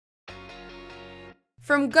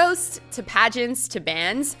From ghosts to pageants to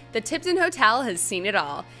bands, the Tipton Hotel has seen it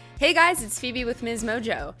all. Hey guys, it's Phoebe with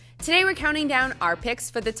MsMojo. Today we're counting down our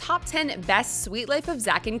picks for the top 10 best Sweet Life of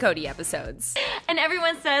Zack and Cody episodes. And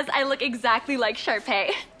everyone says I look exactly like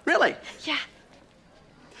Sharpay. Really? Yeah.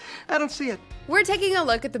 I don't see it. We're taking a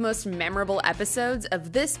look at the most memorable episodes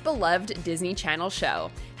of this beloved Disney Channel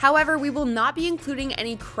show. However, we will not be including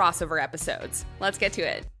any crossover episodes. Let's get to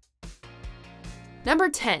it. Number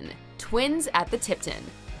 10. Twins at the Tipton.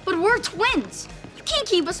 But we're twins! You can't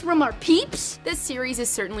keep us from our peeps! This series is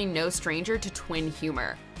certainly no stranger to twin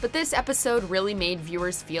humor, but this episode really made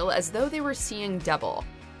viewers feel as though they were seeing double.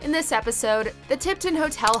 In this episode, the Tipton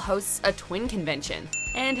Hotel hosts a twin convention,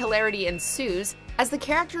 and hilarity ensues as the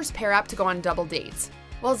characters pair up to go on double dates.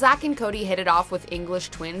 While Zack and Cody hit it off with English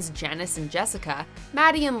twins Janice and Jessica,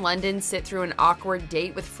 Maddie and London sit through an awkward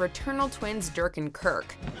date with fraternal twins Dirk and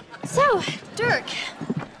Kirk. So, Dirk,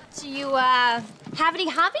 do you, have any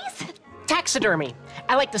hobbies? Taxidermy.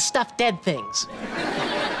 I like to stuff dead things.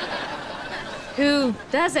 Who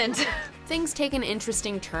doesn't? Things take an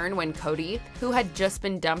interesting turn when Cody, who had just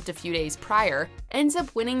been dumped a few days prior, ends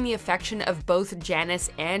up winning the affection of both Janice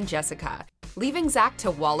and Jessica, leaving Zack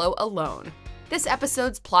to wallow alone. This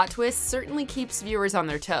episode's plot twist certainly keeps viewers on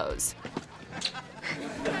their toes.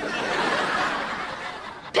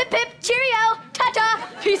 Pip pip, cheerio, ta-ta,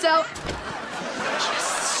 peace out.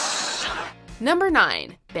 Number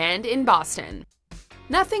 9. Band in Boston.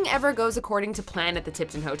 Nothing ever goes according to plan at the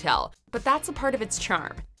Tipton Hotel, but that's a part of its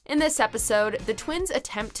charm. In this episode, the twins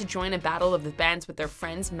attempt to join a battle of the bands with their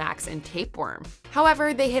friends Max and Tapeworm.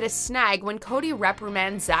 However, they hit a snag when Cody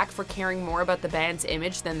reprimands Zack for caring more about the band's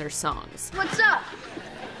image than their songs. What's up?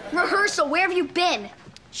 Rehearsal, where have you been?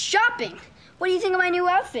 Shopping. What do you think of my new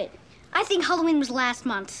outfit? I think Halloween was last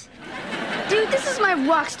month. Dude, this is my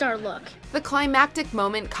rock star look. The climactic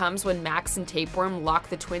moment comes when Max and Tapeworm lock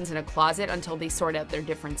the twins in a closet until they sort out their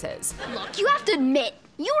differences. Look, you have to admit,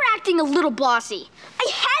 you were acting a little bossy.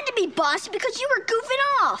 I had to be bossy because you were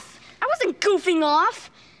goofing off. I wasn't goofing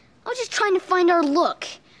off. I was just trying to find our look.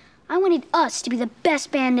 I wanted us to be the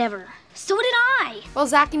best band ever. So did I. While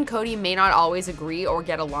Zack and Cody may not always agree or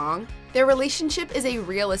get along, their relationship is a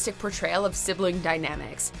realistic portrayal of sibling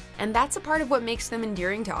dynamics, and that's a part of what makes them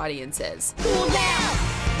endearing to audiences. Cool down.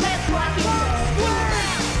 Let's rock and roll.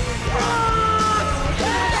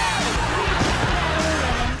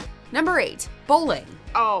 Number 8. Bowling.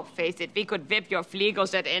 Oh, face it, we could whip your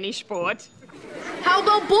fliegos at any sport. How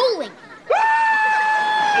about bowling?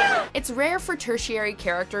 It's rare for tertiary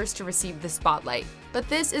characters to receive the spotlight, but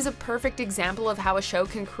this is a perfect example of how a show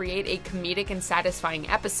can create a comedic and satisfying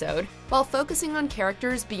episode while focusing on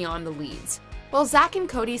characters beyond the leads. While Zack and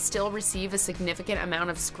Cody still receive a significant amount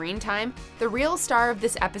of screen time, the real star of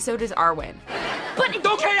this episode is Arwen. But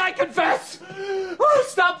okay, I confess!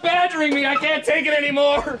 Stop badgering me, I can't take it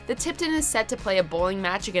anymore! The Tipton is set to play a bowling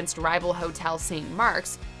match against rival Hotel St.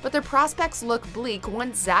 Mark's, but their prospects look bleak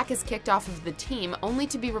once Zack is kicked off of the team only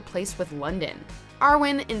to be replaced with London.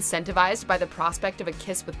 Arwen, incentivized by the prospect of a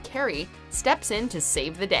kiss with Carrie, steps in to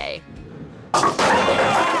save the day.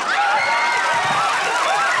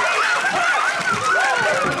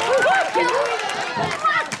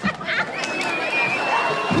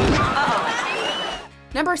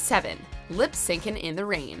 Number 7. Lip syncing in the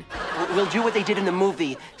rain. We'll do what they did in the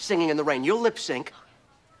movie, Singing in the Rain. You'll lip sync,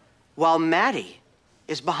 while Maddie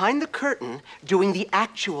is behind the curtain doing the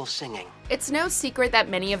actual singing. It's no secret that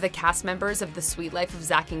many of the cast members of The Sweet Life of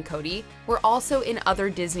Zack and Cody were also in other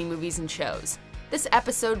Disney movies and shows. This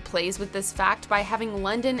episode plays with this fact by having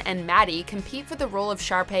London and Maddie compete for the role of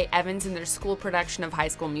Sharpay Evans in their school production of High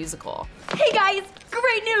School Musical. Hey guys,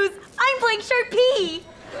 great news! I'm playing Sharpay!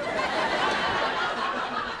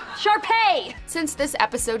 Sharpay! Since this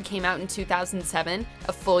episode came out in 2007,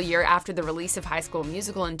 a full year after the release of High School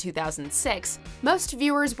Musical in 2006, most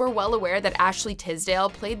viewers were well aware that Ashley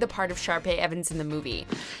Tisdale played the part of Sharpay Evans in the movie.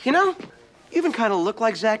 You know, you even kind of look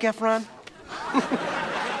like Zac Efron.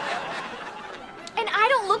 And I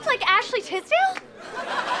don't look like Ashley Tisdale?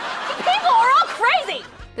 People are all crazy!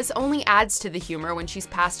 This only adds to the humor when she's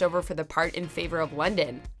passed over for the part in favor of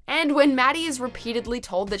London, and when Maddie is repeatedly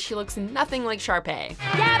told that she looks nothing like Sharpay.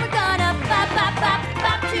 Yeah, we're gonna bop, bop, bop,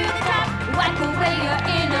 bop to the top, wipe away your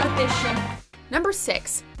inhibition. Number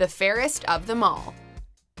 6. The fairest of them all.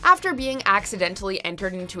 After being accidentally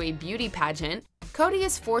entered into a beauty pageant, Cody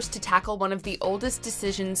is forced to tackle one of the oldest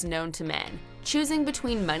decisions known to men, choosing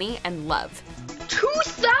between money and love.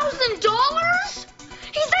 $2,000?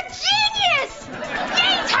 He's a genius!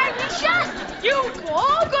 Yay, Titan Chef! You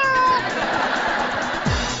go, girl!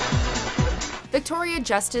 Victoria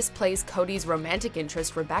Justice plays Cody's romantic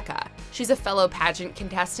interest, Rebecca. She's a fellow pageant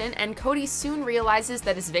contestant, and Cody soon realizes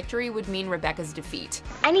that his victory would mean Rebecca's defeat.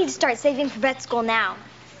 I need to start saving for vet school now.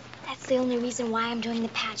 That's the only reason why I'm joining the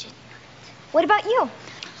pageant. What about you?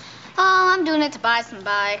 Oh, I'm doing it to buy some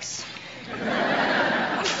bikes.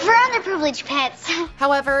 For underprivileged pets.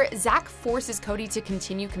 However, Zack forces Cody to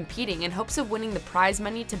continue competing in hopes of winning the prize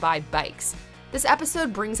money to buy bikes. This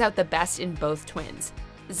episode brings out the best in both twins.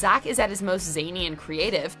 Zack is at his most zany and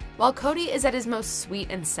creative, while Cody is at his most sweet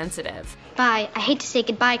and sensitive. Bye. I hate to say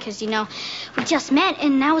goodbye because, we just met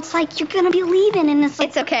and now it's like you're gonna be leaving and it's like...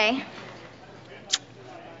 It's okay.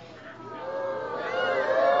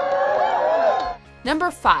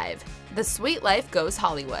 Number 5. The Sweet Life Goes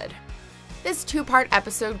Hollywood. This two-part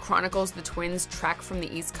episode chronicles the twins' trek from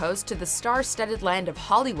the East Coast to the star-studded land of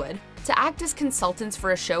Hollywood to act as consultants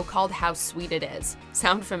for a show called How Sweet It Is.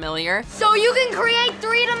 Sound familiar? So you can create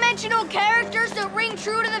three-dimensional characters that ring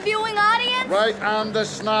true to the viewing audience? Right on the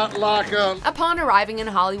snot locker. Upon arriving in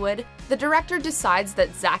Hollywood, the director decides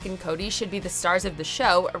that Zack and Cody should be the stars of the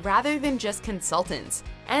show rather than just consultants,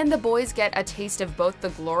 and the boys get a taste of both the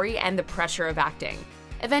glory and the pressure of acting.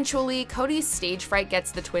 Eventually, Cody's stage fright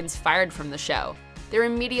gets the twins fired from the show. They're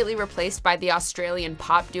immediately replaced by the Australian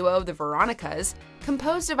pop duo The Veronicas,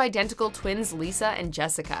 composed of identical twins Lisa and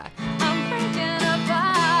Jessica.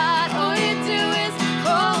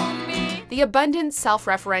 The abundant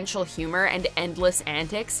self-referential humor and endless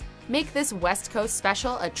antics make this West Coast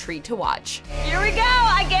special a treat to watch. Here we go!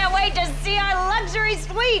 I can't wait to see our luxury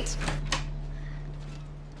suite!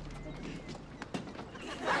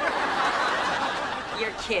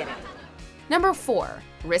 You're kidding. Number 4.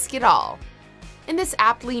 Risk It All. In this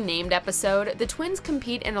aptly named episode, the twins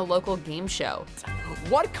compete in a local game show.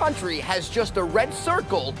 What country has just a red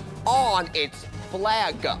circle on its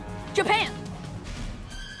flag? Japan!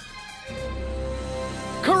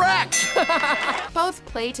 Correct! Both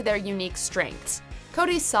play to their unique strengths.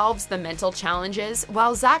 Cody solves the mental challenges,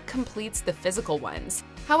 while Zack completes the physical ones.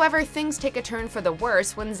 However, things take a turn for the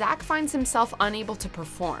worse when Zack finds himself unable to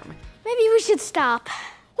perform. Maybe we should stop.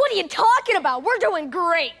 What are you talking about? We're doing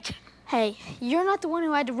great! Hey, you're not the one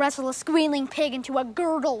who had to wrestle a squealing pig into a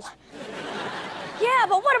girdle. Yeah,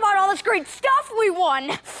 but what about all this great stuff we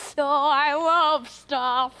won? Oh, I love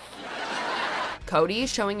stuff. Cody,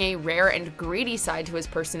 showing a rare and greedy side to his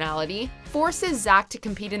personality, forces Zack to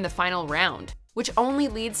compete in the final round, which only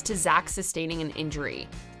leads to Zack sustaining an injury.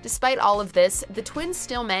 Despite all of this, the twins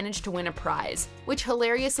still manage to win a prize, which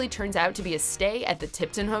hilariously turns out to be a stay at the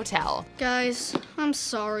Tipton Hotel. Guys, I'm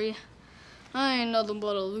sorry. I ain't nothing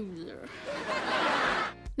but a loser.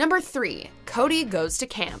 Number 3. Cody goes to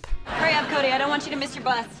camp. Hurry up, Cody. I don't want you to miss your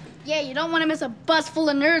bus. Yeah, you don't want to miss a bus full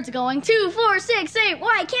of nerds going 2, 4, 6, 8.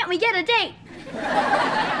 Why can't we get a date?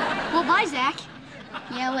 Well, bye, Zack.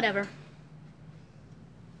 Yeah, whatever.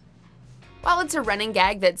 While it's a running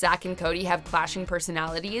gag that Zack and Cody have clashing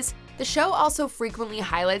personalities, the show also frequently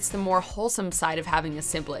highlights the more wholesome side of having a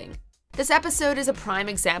sibling. This episode is a prime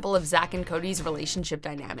example of Zack and Cody's relationship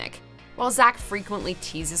dynamic. While Zack frequently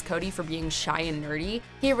teases Cody for being shy and nerdy,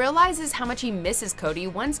 he realizes how much he misses Cody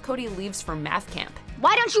once Cody leaves for math camp.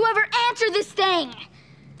 Why don't you ever answer this thing?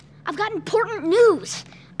 I've got important news.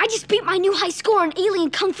 I just beat my new high score in Alien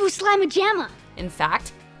Kung Fu Slamma-Jamma. In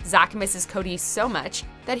fact, Zack misses Cody so much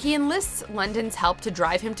that he enlists London's help to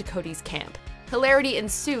drive him to Cody's camp. Hilarity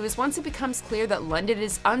ensues once it becomes clear that London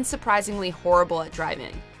is unsurprisingly horrible at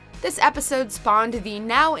driving. This episode spawned the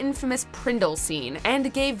now infamous Prindle scene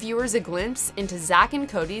and gave viewers a glimpse into Zack and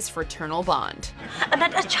Cody's fraternal bond. I'm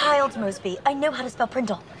not a child, Mosby. I know how to spell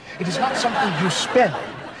Prindle. It is not something you spell.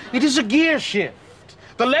 It is a gear shift.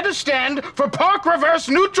 The letters stand for park, reverse,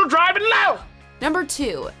 neutral, drive, and low. Number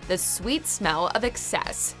 2. The Sweet Smell of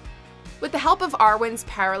Excess. With the help of Arwen's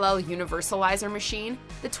parallel universalizer machine,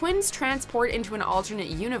 the twins transport into an alternate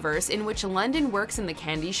universe in which London works in the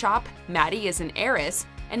candy shop, Maddie is an heiress,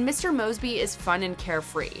 and Mr. Mosby is fun and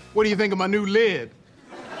carefree. What do you think of my new lid?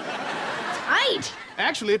 Tight!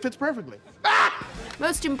 Actually, it fits perfectly.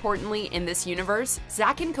 Most importantly, in this universe,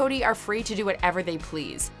 Zack and Cody are free to do whatever they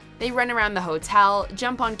please. They run around the hotel,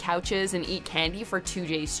 jump on couches, and eat candy for 2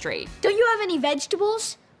 days straight. Don't you have any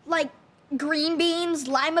vegetables? Like green beans,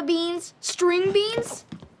 lima beans, string beans?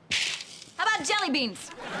 How about jelly beans?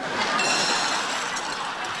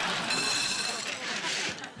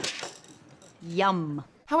 Yum.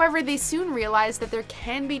 However, they soon realize that there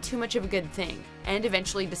can be too much of a good thing, and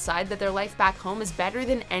eventually decide that their life back home is better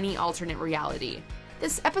than any alternate reality.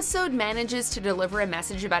 This episode manages to deliver a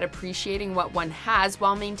message about appreciating what one has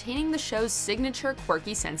while maintaining the show's signature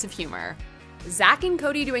quirky sense of humor. Zack and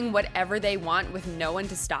Cody doing whatever they want with no one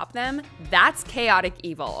to stop them, that's chaotic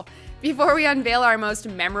evil. Before we unveil our most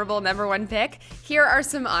memorable #1 pick, here are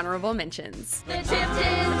some honorable mentions. The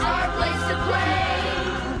Tiptons are a place to play.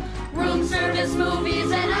 Room service,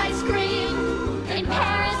 movies, and ice cream. In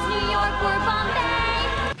Paris, New York, or Bombay.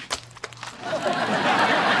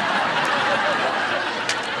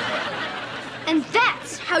 And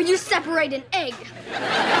that's how you separate an egg.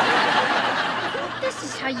 This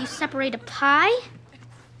is how you separate a pie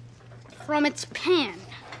from its pan.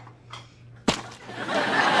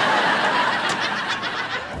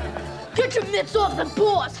 Get your mitts off the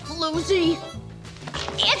boss, floozy.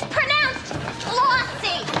 It's pronounced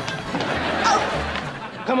flossy.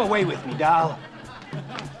 Come away with me, doll.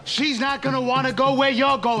 She's not gonna want to go where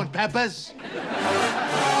you're going, Peppers.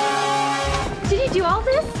 Did you do all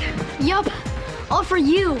this? Yup, all for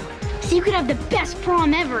you. So you could have the best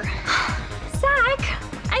prom ever. Zack,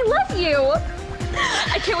 I love you.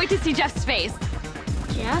 I can't wait to see Jeff's face.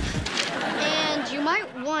 Jeff? And you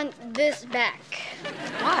might want this back.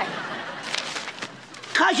 Why?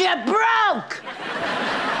 'Cause you're broke!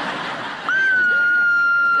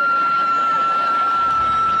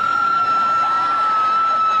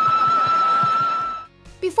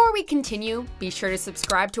 Before we continue, be sure to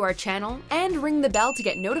subscribe to our channel and ring the bell to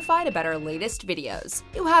get notified about our latest videos.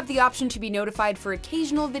 You have the option to be notified for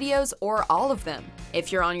occasional videos or all of them.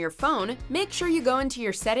 If you're on your phone, make sure you go into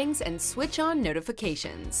your settings and switch on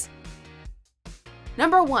notifications.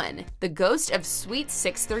 #1, The Ghost of Sweet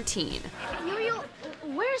 613. Muriel,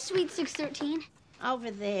 where's Sweet 613?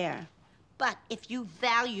 Over there. But if you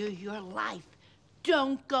value your life,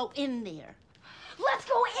 don't go in there. Let's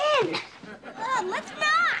go in! Let's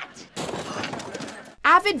not!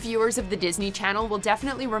 Avid viewers of the Disney Channel will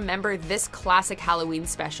definitely remember this classic Halloween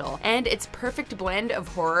special and its perfect blend of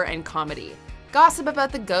horror and comedy. Gossip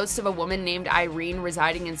about the ghost of a woman named Irene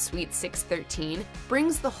residing in Suite 613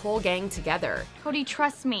 brings the whole gang together. Cody,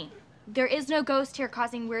 trust me. There is no ghost here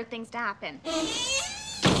causing weird things to happen.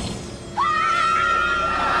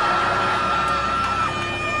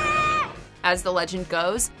 As the legend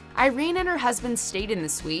goes, Irene and her husband stayed in the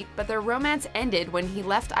suite, but their romance ended when he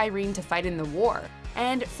left Irene to fight in the war,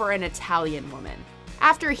 and for an Italian woman.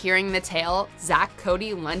 After hearing the tale, Zack,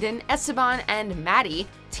 Cody, London, Esteban, and Maddie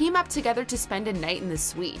team up together to spend a night in the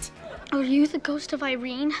suite. Are you the ghost of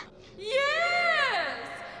Irene? Yes!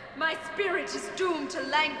 My spirit is doomed to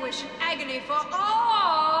languish in agony for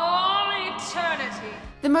all eternity.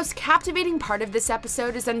 The most captivating part of this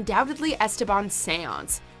episode is undoubtedly Esteban's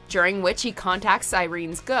seance, during which he contacts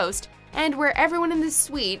Irene's ghost, and where everyone in the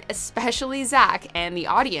suite, especially Zack and the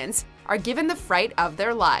audience, are given the fright of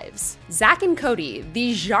their lives. Zack and Cody,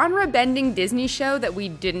 the genre-bending Disney show that we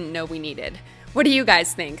didn't know we needed. What do you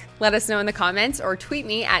guys think? Let us know in the comments or tweet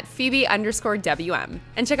me at Phoebe_WM.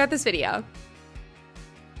 And check out this video.